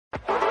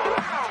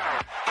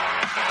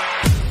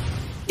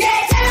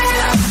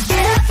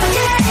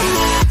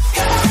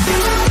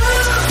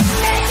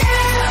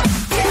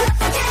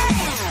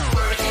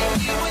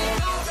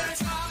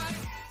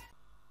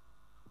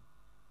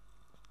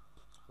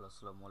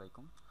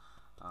আলাইকুম।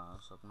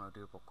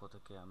 স্বপ্নটির পক্ষ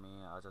থেকে আমি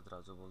আজাদ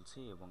রাজু বলছি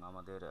এবং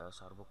আমাদের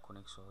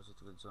সার্বক্ষণিক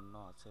সহযোগীদের জন্য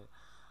আছে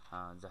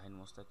জাহিন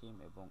মুস্তাকিম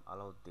এবং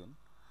আলাউদ্দিন।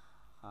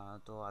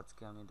 তো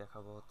আজকে আমি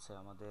দেখাবো হচ্ছে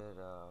আমাদের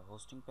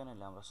হোস্টিং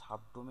প্যানেলে আমরা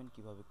সাবডোমেন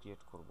কিভাবে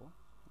ক্রিয়েট করব।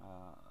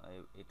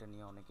 এটা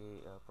নিয়ে অনেকেই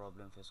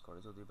প্রবলেম ফেস করে,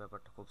 যদিও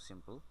ব্যাপারটা খুব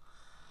সিম্পল।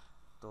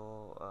 তো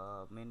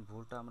মেন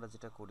ভুলটা আমরা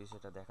যেটা করি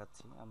সেটা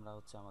দেখাচ্ছি। আমরা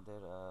হচ্ছে আমাদের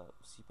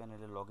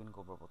cPanel লগ ইন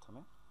করবো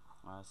প্রথমে।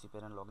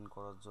 cPanel লগ ইন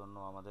করার জন্য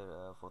আমাদের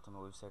প্রথমে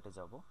ওয়েবসাইটে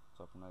যাব,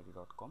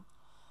 swapnoid.com।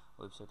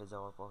 ওয়েবসাইটে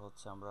যাওয়ার পর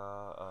হচ্ছে আমরা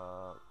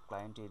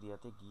ক্লায়েন্ট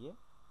এরিয়াতে গিয়ে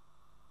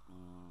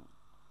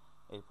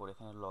এরপর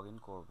এখানে লগ ইন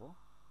করবো।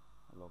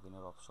 লগ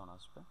ইনের অপশন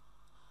আসবে,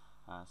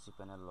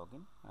 cPanel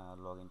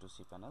log in two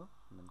cPanel,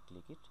 then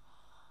click it.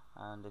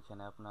 And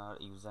এখানে আপনার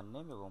ইউজার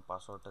নেম এবং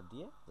পাসওয়ার্ডটা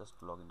দিয়ে জাস্ট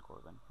লগ ইন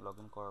করবেন। লগ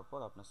ইন করার পর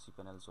আপনার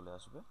cPanel চলে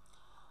আসবে।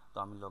 তো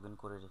আমি লগ ইন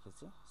করে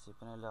রেখেছি।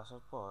 cPanel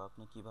আসার পর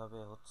আপনি কিভাবে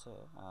হচ্ছে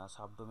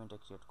সাবডোমেনটা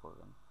ক্রিয়েট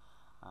করবেন।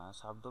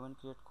 সাবডোমেন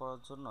ক্রিয়েট করার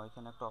জন্য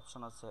এখানে একটা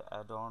অপশন আছে,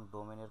 অ্যাড অন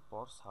ডোমেনের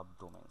পর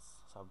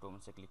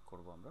সাবডোমেন্সে ক্লিক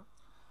করব আমরা।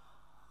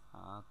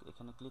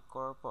 এখানে ক্লিক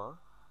করার পর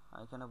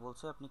এখানে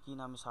বলছে আপনি কী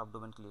নামে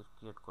সাবডোমেন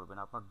ক্রিয়েট করবেন।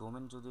 আপনার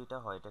ডোমেন যদি এটা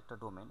হয়, এটা একটা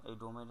ডোমেন, এই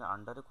ডোমেনের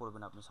আন্ডারে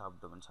করবেন আপনি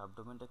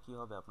সাবডোমেনটা কী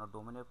হবে, আপনার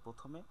ডোমেনের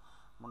প্রথমে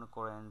মনে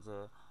করেন যে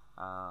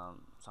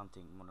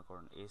সামথিং, মনে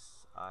করেন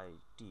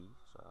SIT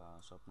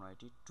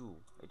SWapnoIT2,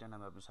 এটা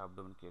নামে আপনি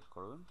সাবডোমেন ক্রিয়েট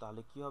করবেন।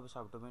 তাহলে কী হবে,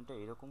 সাবডোমেনটা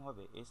এরকম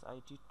হবে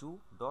SIT2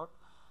 ডট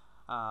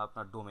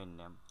আপনার domain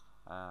name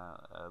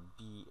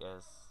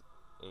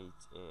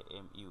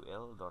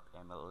BSHAMUL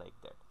like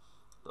that.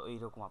 তো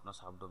এইরকম আপনার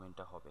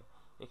সাবডোমেনটা হবে।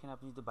 এখানে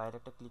আপনি যদি বাইরে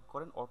একটা ক্লিক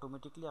করেন,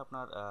 অটোমেটিকলি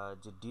আপনার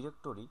যে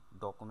ডিরেক্টরি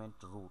ডকুমেন্ট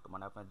রুট,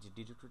 মানে আপনার যে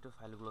ডিরেক্টরিতে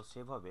ফাইলগুলো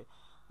সেভ হবে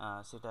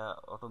সেটা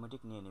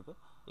অটোমেটিক নিয়ে নেবে।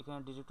 এখানে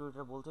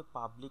ডিরেক্টরিটা বলতে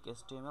পাবলিক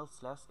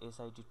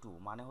HTML/SIT2,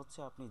 মানে হচ্ছে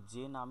আপনি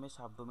যে নামে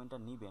সাবডোমেনটা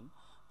নেবেন,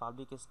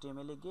 পাবলিক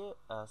HTML-এ গিয়ে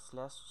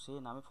স্ল্যাশ সে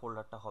নামে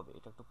ফোল্ডারটা হবে।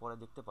 এটা একটু পরে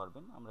দেখতে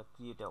পারবেন। আমরা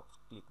ক্রিয়েটে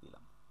ক্লিক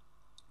দিলাম।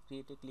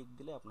 ক্রিয়েটে ক্লিক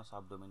দিলে আপনার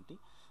সাবডোমেনটি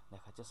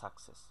দেখাচ্ছে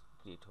সাকসেস,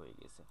 ক্রিয়েট হয়ে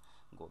গেছে।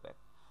 Go back.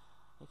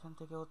 এখান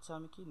থেকে হচ্ছে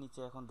আমি কি নিচে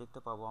এখন দেখতে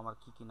পাবো আমার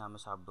কি কি নামে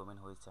সাবডোমেন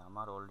হয়েছে।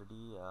 আমার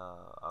অলরেডি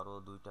আরও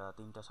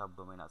 2-3টা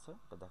সাবডোমেন আছে,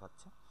 এটা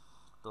দেখাচ্ছে।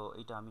 তো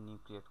এটা আমি নিউ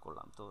ক্রিয়েট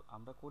করলাম। তো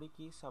আমরা করি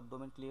কি,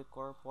 সাবডোমেন ক্রিয়েট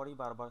করার পরই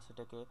বারবার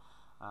সেটাকে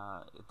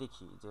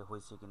দেখি যে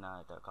হয়েছে কি না,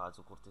 এটা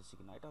কাজও করতেছে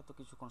কি না। এটা হয়তো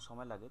কিছুক্ষণ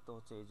সময় লাগে, তো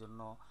হচ্ছে এই জন্য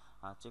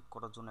চেক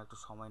করার জন্য একটু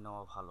সময়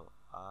নেওয়া ভালো।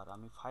 আর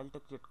আমি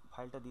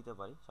ফাইলটা দিতে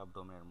পারি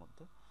সাবডোমেনের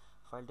মধ্যে।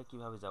 ফাইলটা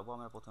কিভাবে যাব,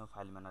 আমরা প্রথমে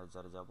ফাইল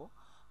ম্যানেজারে যাব।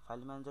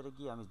 ফাইল ম্যানেজারে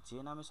গিয়ে আমি যে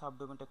নামে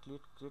সাবডোমেনটা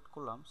ক্রিয়েট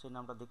করলাম সেই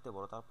নামটা দেখতে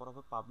পারবো। তারপর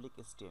হবে পাবলিক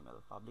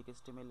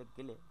HTML-এ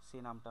গেলে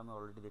সেই নামটা আমি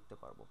অলরেডি দেখতে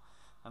পারবো।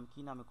 আমি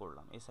কি নামে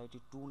করলাম,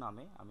 SIT2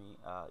 নামে আমি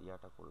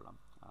ইয়াটা করলাম,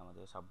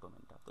 আমাদের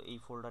সাবডোমেনটা। তো এই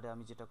ফোল্ডারে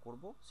আমি যেটা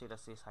করব সেটা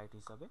সেই সাইট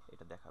হিসাবে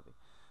এটা দেখাবে।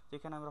 তো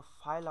এখানে আমরা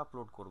ফাইল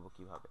আপলোড করব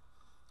কিভাবে।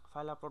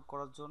 ফাইল আপলোড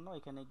করার জন্য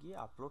এখানে গিয়ে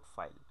আপলোড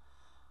ফাইল,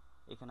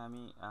 এখানে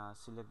আমি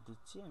সিলেক্ট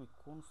দিচ্ছি আমি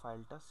কোন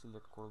ফাইলটা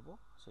সিলেক্ট করব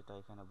সেটা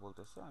এখানে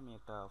বলতেছে। আমি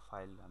একটা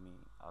ফাইল আমি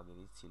আগে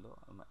দিচ্ছিল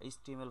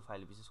HTML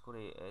ফাইল, বিশেষ করে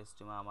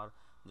HTML আমার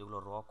যেগুলো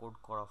র কোড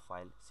করা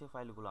ফাইল, সে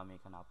ফাইলগুলো আমি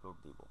এখানে আপলোড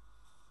দিব।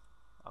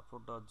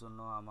 আপলোড দেওয়ার জন্য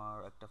আমার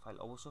একটা ফাইল,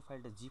 অবশ্যই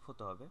ফাইলটা জিপ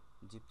হতে হবে,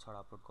 জিপ ছাড়া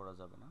আপলোড করা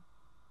যাবে না।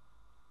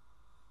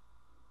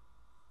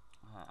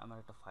 হ্যাঁ, আমার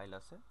একটা ফাইল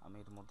আছে, আমি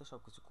এর মধ্যে সব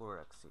কিছু করে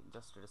রাখছি।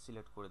 জাস্ট এটা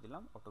সিলেক্ট করে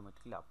দিলাম,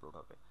 অটোমেটিক্যালি আপলোড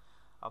হবে।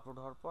 আপলোড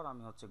হওয়ার পর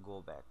আমি হচ্ছে গো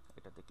ব্যাক,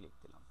 এটাতে ক্লিক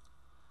দিলাম।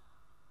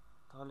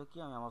 তাহলে কি,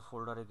 আমি আমার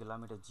ফোল্ডারে গেলাম।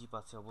 এটা জিপ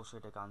আছে, অবশ্যই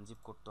এটাকে আনজিপ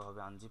করতে হবে।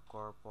 আনজিপ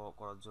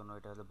করার জন্য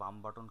এটা হলো বাম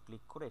বাটন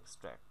ক্লিক করে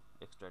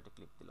এক্সট্রাক্টে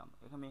ক্লিক দিলাম।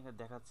 এখানে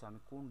দেখাচ্ছে আমি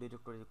কোন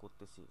ডিরেক্টরিতে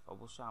করতেছি।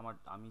 অবশ্যই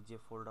আমি যে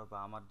ফোল্ডার বা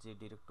আমার যে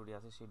ডিরেক্টরি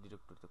আছে সেই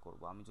ডিরেক্টরিতে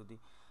করব। আমি যদি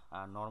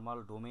নর্মাল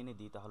ডোমেনে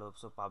দিই তাহলে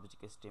অবশ্যই পাবলিক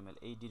HTML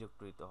এই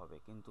ডিরেক্টরিতে হবে,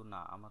 কিন্তু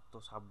না, আমার তো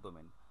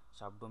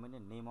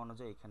সাবডোমেনের নেম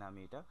অনুযায়ী এখানে আমি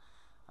এটা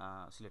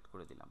সিলেক্ট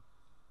করে দিলাম,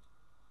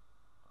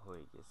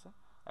 হয়ে গেছে।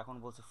 এখন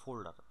বলছে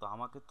ফোল্ডার, তো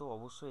আমাকে তো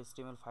অবশ্যই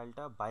HTML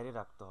ফাইলটা বাইরে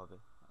রাখতে হবে,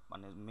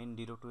 মানে মেন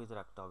ডিরেক্টরিতে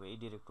রাখতে হবে। এই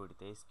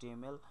ডিরেক্টরিতে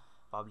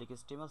পাবলিক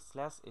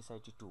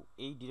HTML/SIT2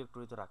 এই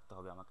ডিরেক্টরিতে রাখতে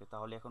হবে আমাকে।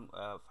 তাহলে এখন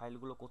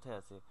ফাইলগুলো কোথায়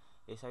আছে,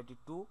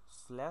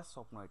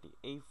 SIT2/Swapnoid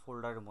এই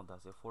ফোল্ডারের মধ্যে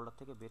আছে। ফোল্ডার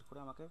থেকে বের করে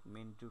আমাকে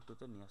মেন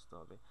ডিরেক্টরিতে নিয়ে আসতে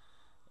হবে।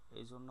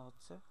 এই জন্য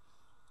হচ্ছে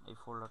এই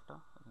ফোল্ডারটা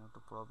একটু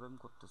প্রবলেম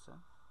করতেছে।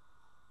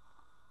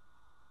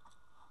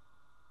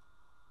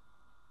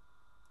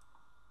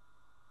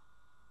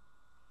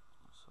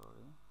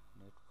 Sorry,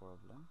 net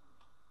problem.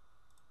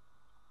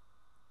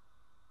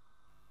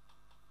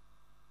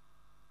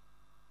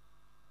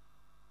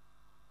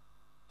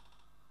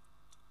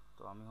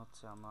 তো আমি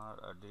হচ্ছে আমার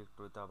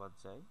ডিরেক্টরিতে আবার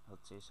যাই,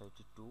 হচ্ছে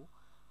SIT2,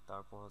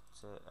 তারপর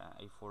হচ্ছে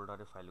এই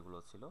ফোল্ডারে ফাইলগুলো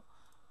ছিল,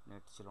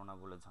 নেট ছিল না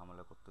বলে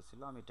ঝামেলা করতেছিল।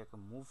 আমি এটাকে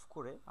মুভ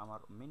করে আমার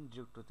মেন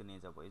ডিরেক্টরিতে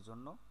নিয়ে যাব। এই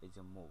জন্য এই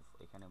যে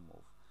এখানে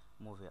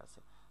মুভে আছে।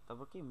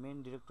 তারপর কি, মেন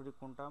ডিরেক্টরি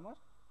কোনটা আমার,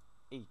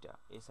 এইটা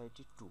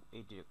SIT2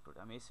 এই ডিরেক্টরি,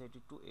 আমি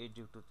SIT2 এই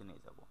ডিরেক্টরিতে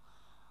নিয়ে যাব।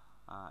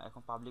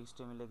 এখন পাবলিক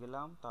HTML-এ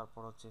গেলাম,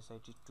 তারপর হচ্ছে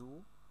SIT2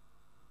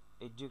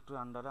 এই ডিরেক্টরি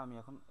আন্ডারে আমি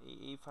এখন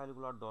এই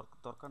ফাইলগুলো আর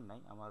দরকার নাই।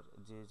 আমার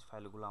যে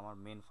ফাইলগুলো আমার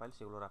মেন ফাইল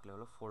সেগুলো রাখলে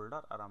হলো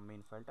ফোল্ডার, আর আমার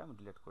মেন ফাইলটা আমি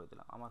ডিলিট করে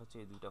দিলাম। আমার হচ্ছে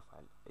এই দুইটা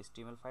ফাইল,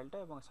 HTML ফাইলটা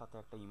এবং সাথে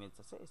একটা ইমেজ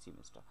আছে, এই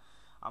ইমেজটা।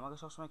 আমাকে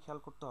সবসময় খেয়াল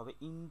করতে হবে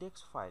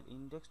ইন্ডেক্স ফাইল,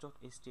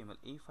 index.html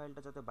এই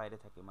ফাইলটা যাতে বাইরে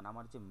থাকে, মানে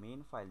আমার যে মেন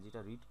ফাইল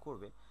যেটা রিড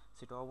করবে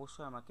সেটা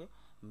অবশ্যই আমাকে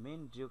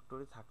মেন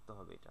ডিরেক্টরি থাকতে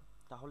হবে, এটা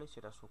তাহলে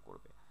সেটা শো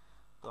করবে।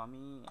 তো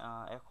আমি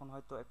এখন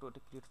হয়তো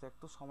এটা ক্রিয়েট হতে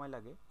একটু সময়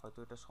লাগে, হয়তো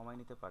এটা সময়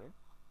নিতে পারে।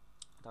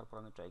 তারপর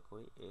আমি ট্রাই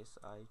করি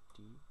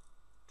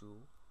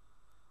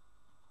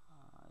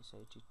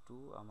SIT2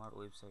 আমার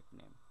ওয়েবসাইট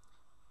নেম,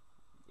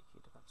 দেখি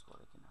এটা কাজ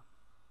করে কিনা।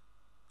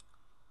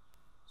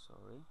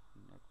 সরি,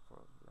 নেট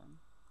প্রবলেম,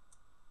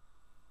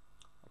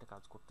 এটা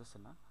কাজ করতেছে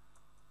না।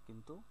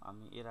 কিন্তু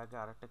আমি এর আগে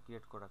আরেকটা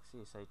ক্রিয়েট করে রাখছি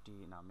SIT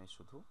নামে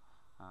শুধু,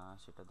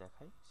 সেটা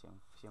দেখাই।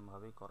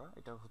 সেমভাবেই করা,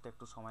 এটা হতে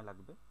একটু সময়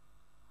লাগবে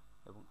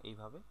এবং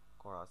এইভাবে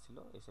করা ছিল।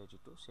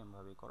 SIT2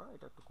 সেমভাবেই করা,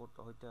 এটা একটু করতে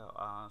হইতে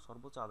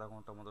সর্বোচ্চ আধা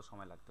ঘন্টার মতো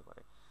সময় লাগতে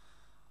পারে।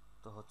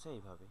 তো হচ্ছে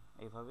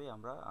এইভাবেই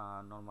আমরা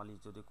নর্মালি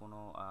যদি কোনো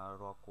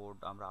র কোড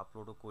আমরা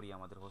আপলোডও করি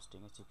আমাদের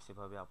হোস্টিংয়ে, ঠিক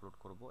সেভাবে আপলোড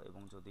করব।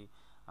 এবং যদি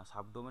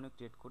সাবডোমেনও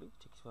ক্রিয়েট করি,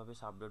 ঠিক সেভাবে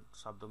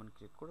সাবডোমেন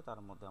ক্রিয়েট করে তার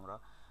মধ্যে আমরা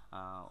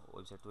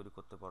ওয়েবসাইট তৈরি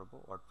করতে পারবো,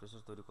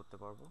 ওয়ার্ডপ্রেসও তৈরি করতে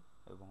পারবো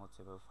এবং হচ্ছে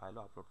এভাবে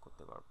ফাইলও আপলোড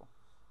করতে পারবো।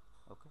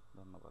 ওকে,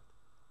 ধন্যবাদ।